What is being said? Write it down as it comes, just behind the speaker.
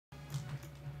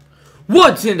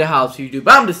What's in the house, YouTube?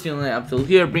 I'm TheStealingAbsol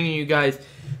here, bringing you guys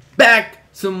back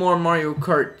some more Mario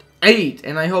Kart 8,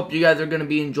 and I hope you guys are going to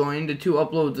be enjoying the 2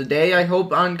 uploads a day. I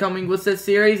hope oncoming with this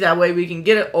series, that way we can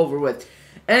get it over with.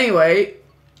 Anyway,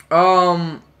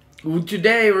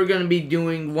 today we're going to be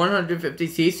doing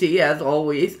 150cc as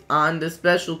always on the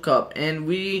Special Cup, and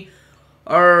we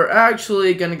are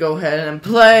actually going to go ahead and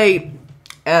play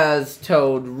as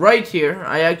Toad right here.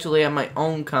 I actually have my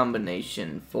own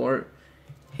combination for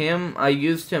him. I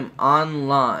used him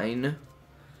online.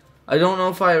 I don't know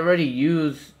if I already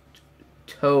used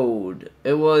Toad.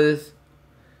 It was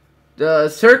the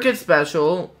Circuit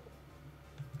Special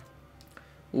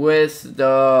with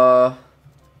the...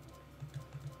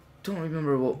 don't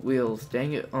remember what wheels.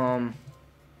 Dang it. I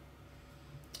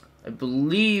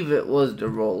believe it was the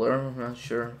roller. I'm not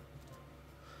sure.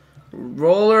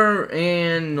 Roller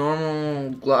and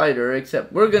normal glider,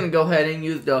 except we're gonna go ahead and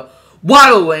use the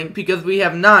Waddle Wing because we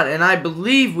have not, and I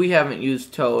believe we haven't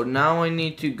used Toad. Now I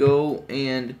need to go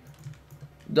and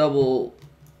double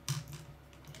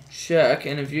check,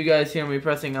 and if you guys hear me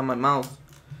pressing on my mouse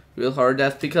real hard,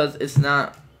 that's because it's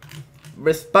not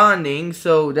responding,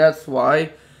 so that's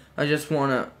why. I just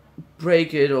want to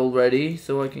break it already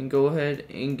so I can go ahead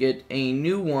and get a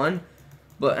new one.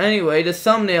 But anyway, the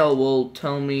thumbnail will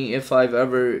tell me if I've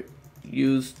ever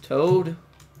used Toad.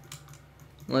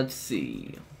 Let's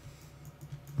see.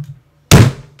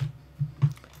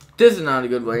 This is not a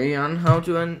good way on how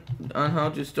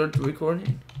to start the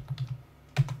recording.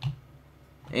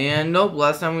 And nope,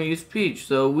 last time we used Peach,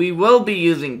 so we will be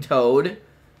using Toad.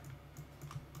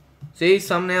 See,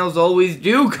 thumbnails always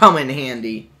do come in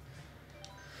handy.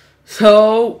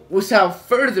 So, without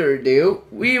further ado,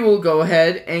 we will go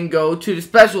ahead and go to the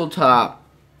Special Top.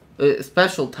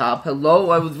 Special Top. Hello,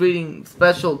 I was reading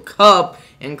Special Cup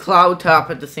and Cloud Top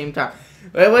at the same time.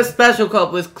 It was Special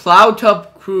Cup with Cloud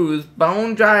Top Cruise,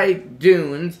 Bone Dry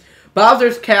Dunes,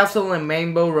 Bowser's Castle, and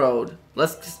Rainbow Road.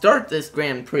 Let's start this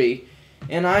Grand Prix.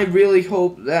 And I really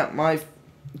hope that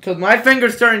because my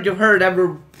finger's starting to hurt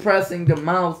ever pressing the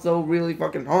mouse so really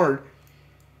fucking hard.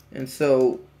 And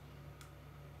so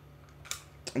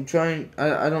I'm trying,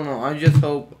 I don't know, I just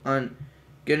hope on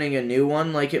getting a new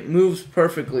one. Like, it moves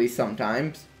perfectly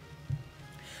sometimes,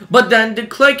 but then the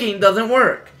clicking doesn't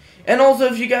work. And also,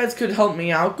 if you guys could help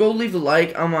me out, go leave a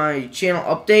like on my channel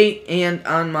update and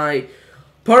on my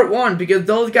part 1, because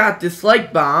those got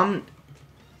dislike bombed,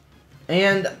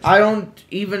 and I don't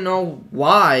even know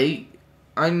why.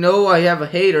 I know I have a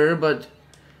hater, but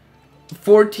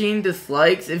 14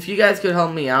 dislikes. If you guys could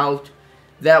help me out,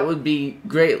 that would be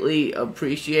greatly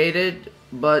appreciated.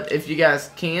 But if you guys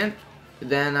can't,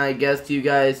 then I guess you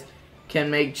guys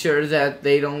can make sure that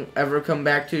they don't ever come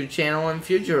back to the channel in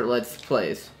future Let's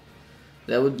Plays.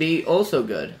 That would be also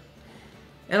good.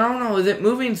 And I don't know, is it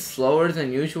moving slower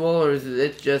than usual, or is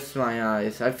it just my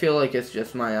eyes? I feel like it's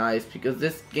just my eyes, because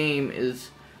this game is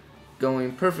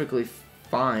going perfectly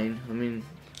fine. I mean,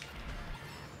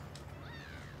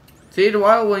 see, the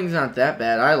Wild Wing's not that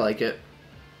bad. I like it.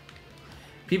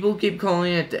 People keep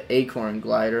calling it the Acorn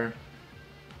Glider,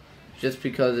 just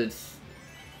because it's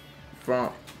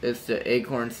the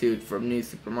Acorn suit from New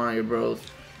Super Mario Bros.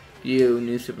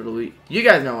 New Super Luigi. You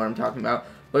guys know what I'm talking about.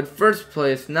 But first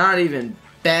place, not even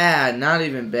bad, not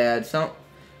even bad. So,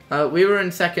 we were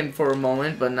in second for a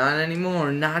moment, but not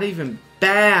anymore. Not even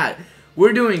bad.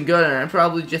 We're doing good, and I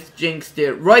probably just jinxed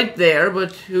it right there,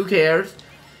 but who cares?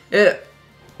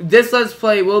 This Let's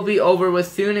Play will be over with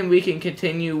soon, and we can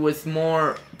continue with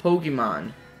more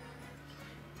Pokemon.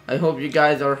 I hope you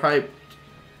guys are hyped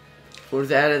for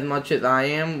that as much as I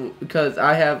am, because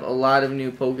I have a lot of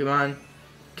new Pokemon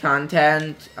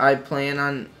content I plan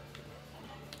on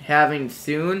having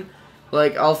soon.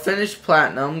 Like, I'll finish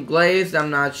Platinum. Glazed,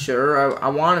 I'm not sure. I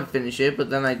want to finish it, but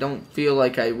then I don't feel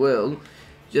like I will,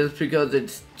 just because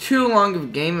it's too long of a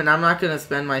game, and I'm not going to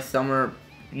spend my summer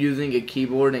using a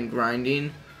keyboard and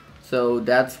grinding. So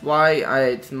that's why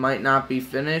it might not be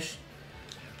finished.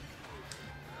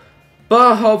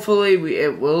 But hopefully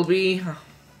it will be.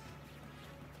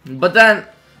 But then,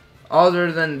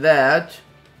 other than that,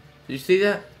 did you see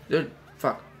that?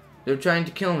 They're trying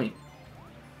to kill me.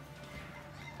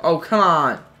 Oh, come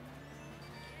on.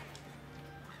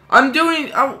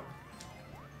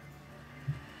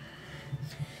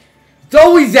 It's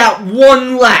always that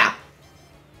one lap.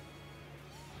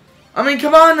 I mean,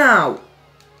 come on now.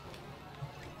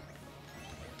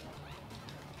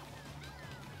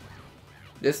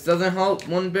 This doesn't help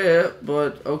one bit,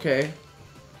 but okay.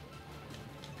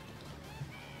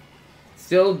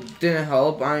 Still didn't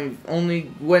help. I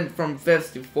only went from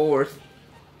 5th to 4th.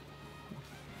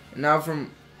 Now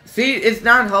from See, it's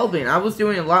not helping. I was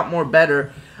doing a lot more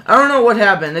better. I don't know what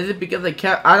happened. Is it because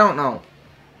I don't know.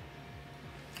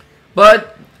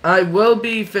 But I will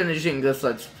be finishing this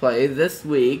Let's Play this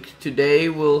week. Today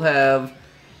we'll have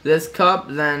this cup,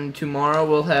 then tomorrow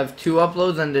we'll have 2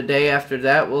 uploads, and the day after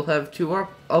that we'll have 2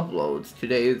 uploads.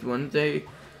 Today is Wednesday.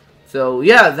 So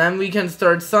yeah, then we can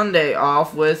start Sunday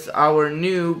off with our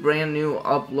brand new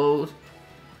upload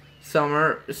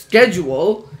summer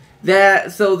schedule.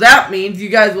 So that means you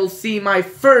guys will see my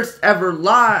first ever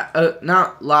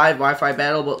not live Wi-Fi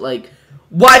battle, but like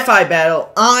Wi-Fi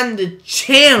battle on the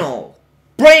channel.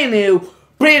 Brand new.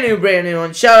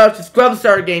 And shout out to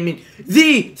Scrubstar Gaming,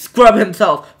 the Scrub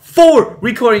himself, for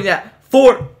recording that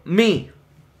for me.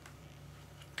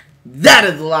 That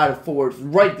is a lot of fours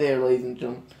right there, ladies and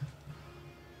gentlemen.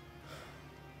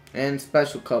 And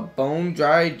special cup, Bone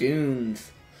Dry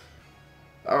Dunes.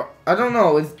 I don't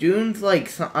know, is Dunes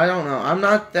like, I don't know, I'm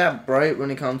not that bright when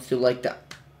it comes to like the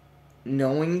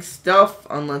knowing stuff,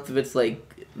 unless if it's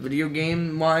like video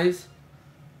game wise.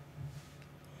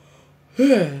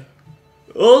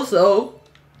 Also,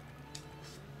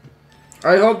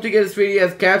 I hope to get a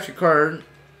 3DS capture card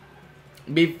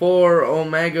before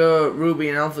Omega Ruby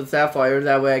and Alpha Sapphire,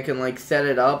 that way I can like set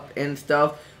it up and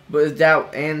stuff,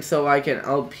 and so I can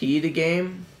LP the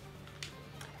game.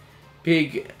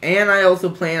 And I also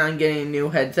plan on getting a new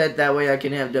headset, that way I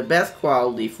can have the best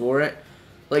quality for it.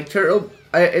 Like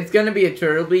it's gonna be a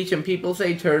Turtle Beach, and people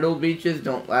say Turtle Beaches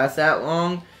don't last that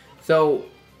long. So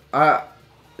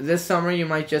this summer you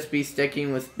might just be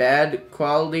sticking with bad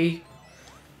quality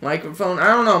microphone. I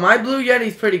don't know, my Blue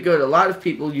Yeti's pretty good. A lot of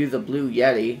people use a Blue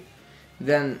Yeti.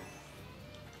 Then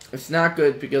it's not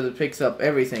good because it picks up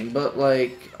everything, but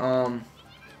like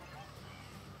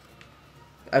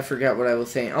I forgot what I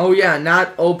was saying. Oh yeah,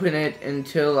 not open it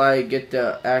until I get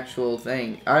the actual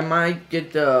thing. I might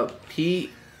get the P11.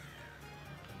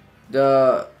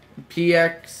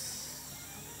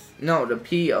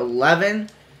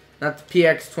 Not the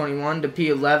PX21, the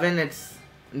P11. It's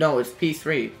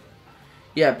P3.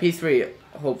 Yeah, P3,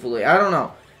 hopefully. I don't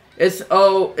know. It's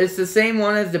the same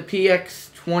one as the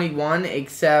PX21,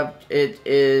 except it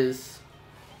is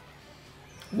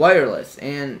wireless,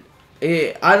 and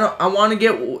I want to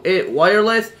get it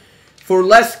wireless for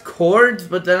less cords,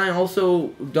 but then I also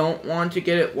don't want to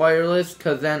get it wireless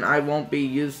because then I won't be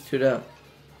used to the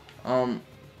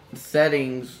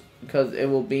settings, because it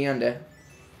will be on the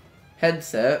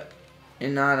headset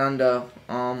and not on the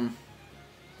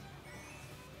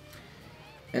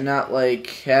and not like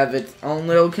have its own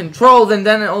little controls. And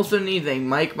then it also needs a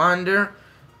mic monitor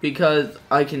because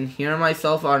I can hear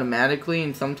myself automatically,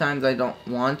 and sometimes I don't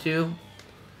want to,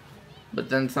 but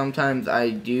then sometimes I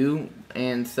do,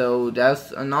 and so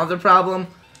that's another problem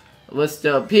with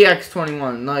the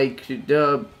PX21. Like,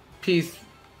 the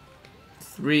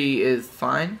P3 is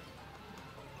fine.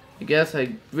 I guess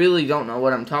I really don't know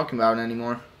what I'm talking about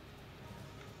anymore.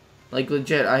 Like,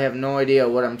 legit, I have no idea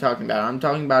what I'm talking about. I'm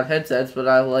talking about headsets, but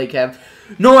I, like, have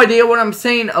no idea what I'm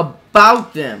saying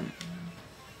about them.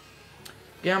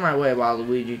 Get out of my way,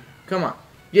 Waluigi. Come on.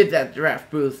 Get that draft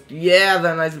boost. Yeah,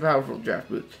 that nice and powerful draft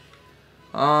boost.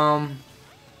 I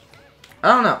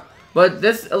don't know. But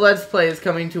this Let's Play is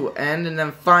coming to an end, and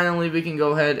then finally we can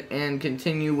go ahead and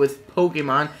continue with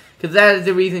Pokemon, because that is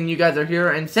the reason you guys are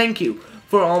here, and thank you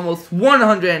for almost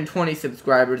 120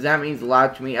 subscribers. That means a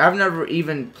lot to me. I've never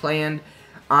even planned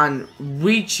on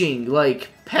reaching, like,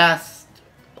 past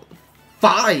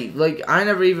 5. Like, I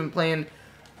never even planned,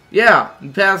 yeah,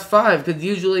 past 5, because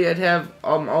usually I'd have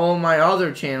all my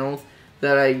other channels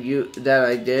that I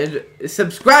did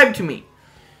subscribe to me.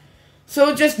 So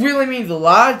it just really means a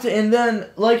lot. And then,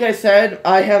 like I said,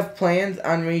 I have plans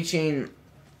on reaching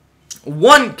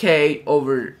 1K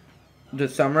over the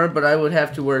summer, but I would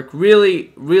have to work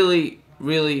really, really,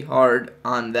 really hard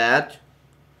on that.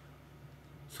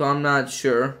 So I'm not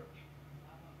sure.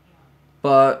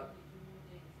 But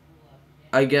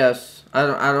I guess I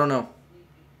don't know.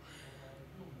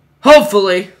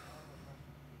 Hopefully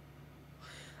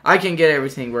I can get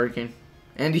everything working.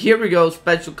 And here we go,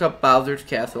 Special Cup Bowser's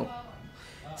Castle.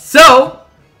 So,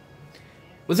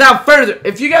 without further,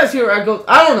 if you guys hear echoes,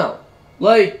 I don't know.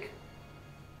 Like,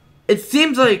 it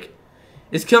seems like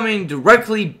it's coming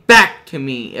directly back to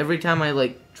me every time I,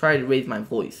 like, try to raise my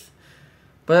voice.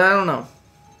 But I don't know.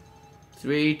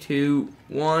 3, 2,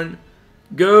 1,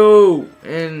 go!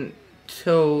 And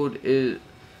Toad is...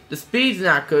 The speed's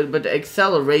not good, but the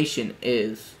acceleration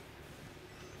is.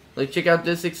 Like, check out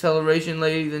this acceleration,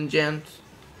 ladies and gents.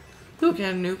 Look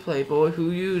at a new Playboy. Who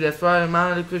you? That's right, I'm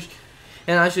out of the Christian.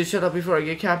 And I should shut up before I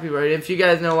get copyrighted. If you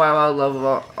guys know why I love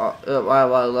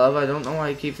I don't know why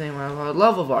I keep saying why I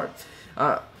love of art.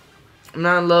 I'm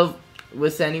not in love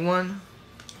with anyone.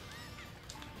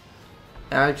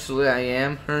 Actually, I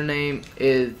am. Her name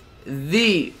is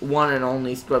the one and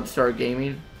only Scrubstar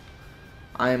Gaming.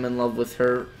 I am in love with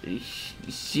her.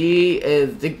 She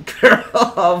is the girl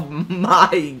of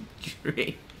my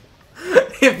dream.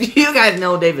 If you guys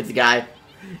know David's guy,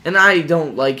 and I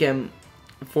don't like him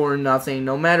for nothing,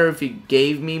 no matter if he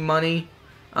gave me money,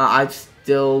 I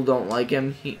still don't like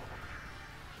him.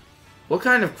 What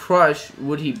kind of crush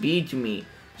would he be to me?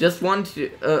 Just one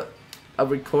to a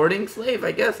recording slave,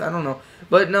 I guess? I don't know.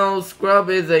 But no, Scrub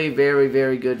is a very,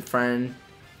 very good friend.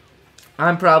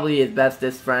 I'm probably his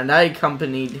bestest friend. I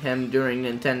accompanied him during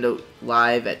Nintendo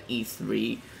Live at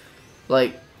E3.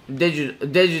 Like,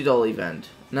 digital event.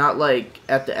 Not like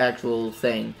at the actual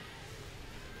thing.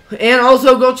 And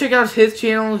also, go check out his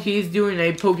channel. He's doing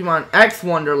a Pokemon X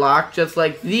Wonderlock, just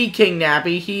like the King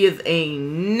Nappy. He is a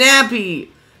Nappy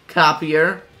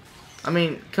copier. I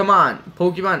mean, come on.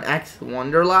 Pokemon X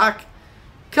Wonderlock?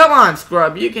 Come on,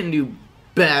 Scrub. You can do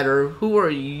better. Who are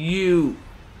you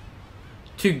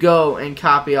to go and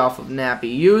copy off of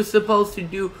Nappy? You're supposed to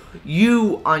do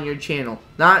you on your channel.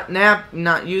 Not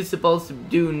you supposed to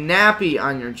do Nappy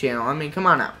on your channel. I mean, come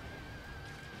on now.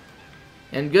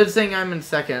 And good thing I'm in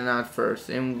second and not first.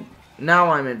 And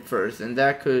now I'm in first. And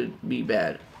that could be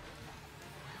bad.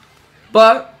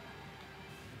 But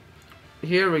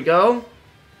here we go.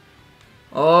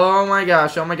 Oh my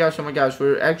gosh, oh my gosh, oh my gosh.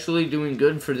 We're actually doing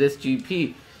good for this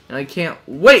GP. And I can't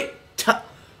wait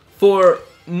for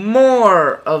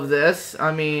more of this.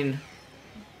 I mean,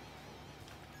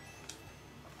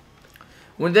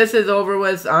 when this is over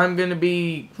with, I'm going to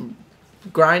be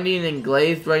grinding and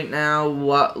glazed right now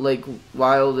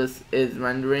while this is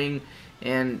rendering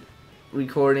and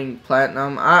recording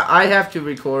platinum. I have to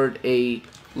record a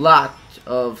lot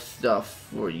of stuff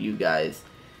for you guys.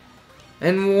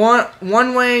 And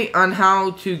one way on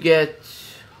how to get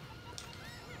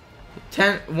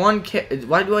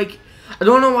 1K. I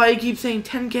don't know why I keep saying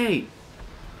 10K.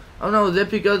 I don't know, is it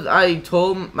because I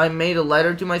made a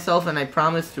letter to myself and I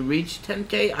promised to reach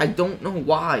 10K? I don't know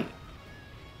why.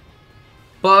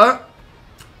 But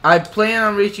I plan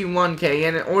on reaching 1K,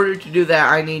 and in order to do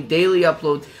that, I need daily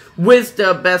uploads with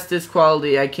the bestest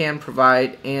quality I can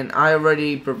provide, and I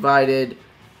already provided,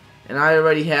 and I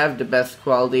already have the best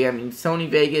quality. I mean, Sony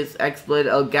Vegas, XSplit,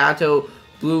 Elgato,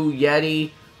 Blue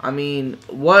Yeti. I mean,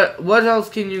 what else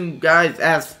can you guys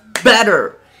ask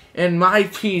better? And my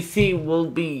PC will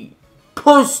be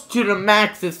pushed to the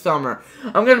max this summer.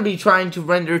 I'm going to be trying to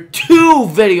render 2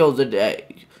 videos a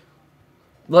day.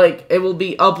 Like, it will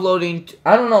be uploading,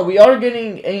 I don't know, we are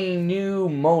getting a new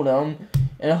modem,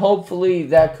 and hopefully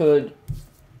that could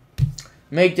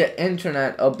make the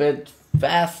internet a bit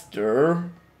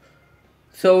faster.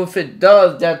 So if it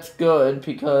does, that's good,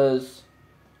 because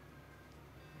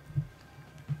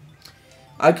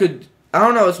I don't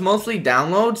know, it's mostly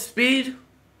download speed.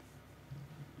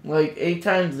 Like, 8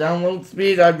 times download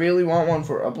speed. I really want one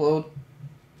for upload.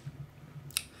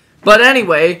 But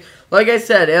anyway, like I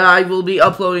said, I will be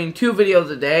uploading 2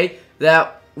 videos a day.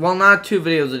 Well, not 2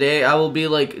 videos a day. I will be,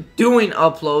 like, doing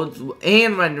uploads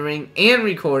and rendering and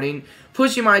recording,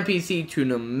 pushing my PC to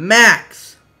the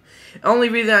max. The only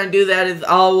reason I do that is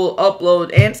I will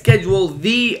upload and schedule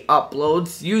the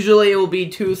uploads. Usually it will be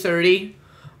 2:30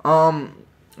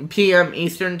 p.m.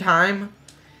 Eastern Time.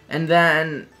 And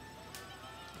then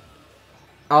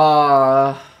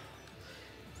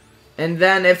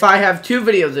if I have 2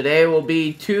 videos a day, it will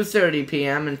be 2:30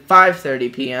 p.m. and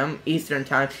 5:30 p.m. Eastern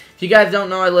Time. If you guys don't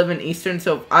know, I live in Eastern,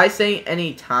 so if I say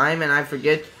any time and I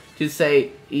forget to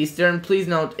say Eastern, please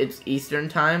note it's Eastern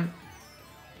Time.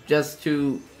 Just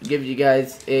to give you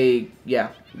guys a,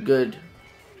 good.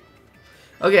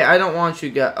 Okay, I don't want you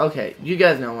guys, okay, you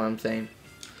guys know what I'm saying.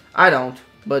 I don't,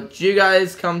 but you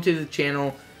guys come to the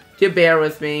channel to bear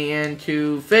with me and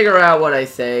to figure out what I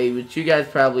say, which you guys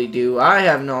probably do. I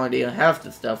have no idea half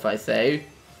the stuff I say,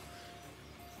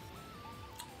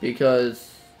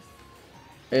 because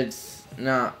it's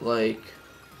not like...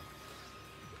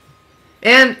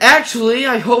 And actually,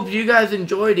 I hope you guys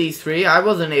enjoyed E3. I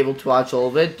wasn't able to watch all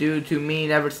of it due to me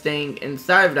never staying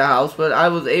inside of the house, but I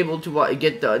was able to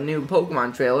get the new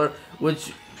Pokemon trailer,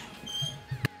 which...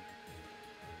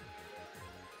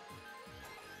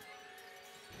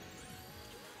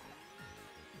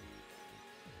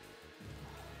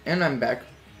 And I'm back.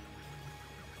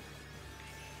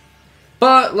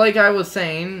 But, like I was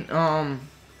saying,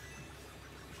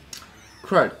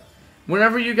 crud.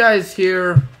 Whenever you guys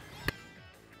hear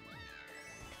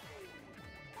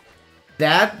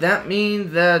that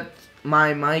means that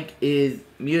my mic is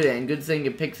muted, and good thing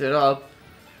it picks it up.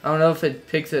 I don't know if it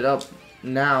picks it up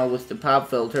now with the pop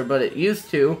filter, but it used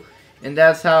to, and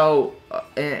that's how,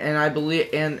 and I believe,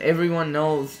 and everyone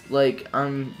knows, like,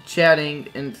 I'm chatting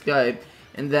in Skype,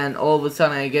 and then all of a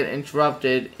sudden I get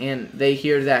interrupted, and they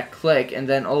hear that click, and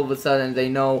then all of a sudden they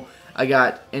know I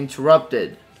got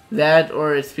interrupted. That,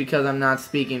 or it's because I'm not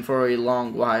speaking for a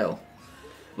long while.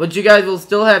 But you guys will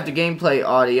still have the gameplay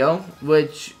audio,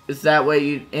 which is that way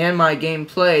you, and my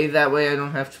gameplay, that way I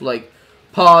don't have to, like,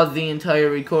 pause the entire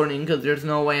recording, because there's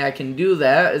no way I can do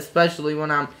that, especially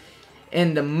when I'm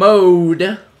in the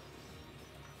mode.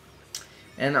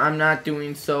 And I'm not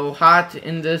doing so hot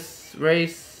in this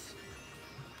race.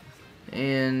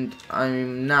 And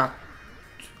I'm not.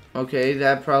 Okay,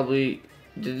 that probably,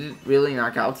 did it really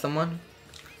knock out someone?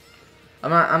 I'm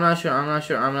not sure. I'm not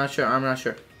sure.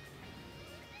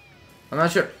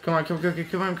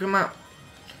 Come on.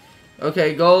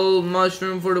 Okay, gold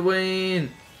mushroom for the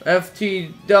win.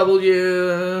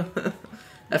 FTW.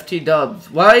 FT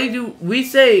dubs. Why do we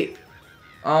say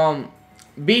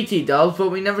BT dubs, but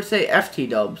we never say FT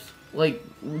dubs? Like,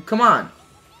 come on.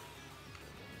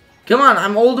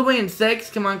 I'm all the way in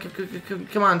 6. Come on,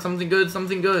 something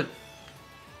good.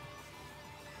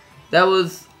 That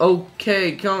was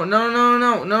okay.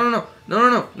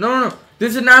 No.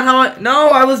 This is not how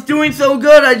I was doing so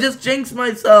good. I just jinxed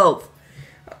myself.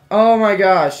 Oh my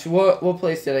gosh. What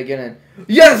place did I get in?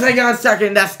 Yes, I got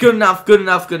second. That's good enough.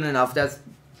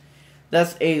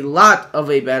 That's a lot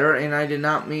of a better, and I did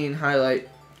not mean highlight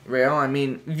rail. I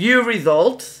mean view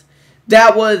results.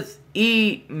 That was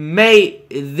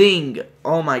amazing.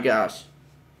 Oh my gosh.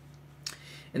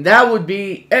 And that would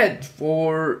be it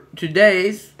for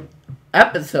today's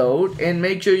episode. And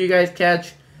make sure you guys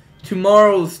catch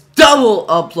tomorrow's double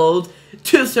uploads,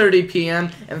 2:30 p.m.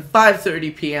 and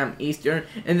 5:30 p.m. Eastern.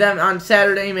 And then on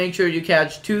Saturday, make sure you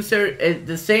catch at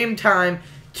the same time,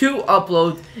 2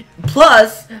 uploads.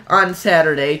 Plus, on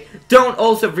Saturday, don't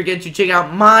also forget to check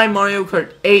out my Mario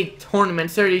Kart 8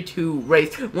 Tournament 32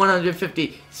 race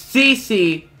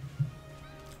 150cc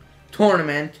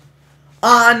tournament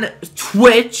on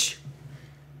Twitch.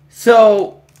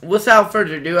 So, without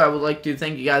further ado, I would like to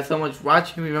thank you guys so much for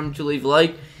watching. Remember to leave a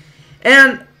like.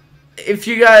 And if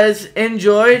you guys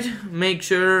enjoyed, make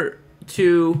sure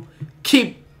to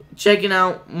keep checking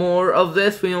out more of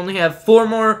this. We only have 4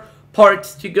 more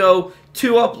parts to go.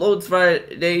 2 uploads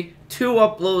Friday, 2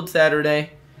 uploads Saturday.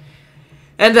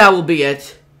 And that will be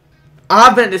it.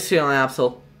 I've been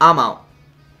TheStealingAbsol. I'm out.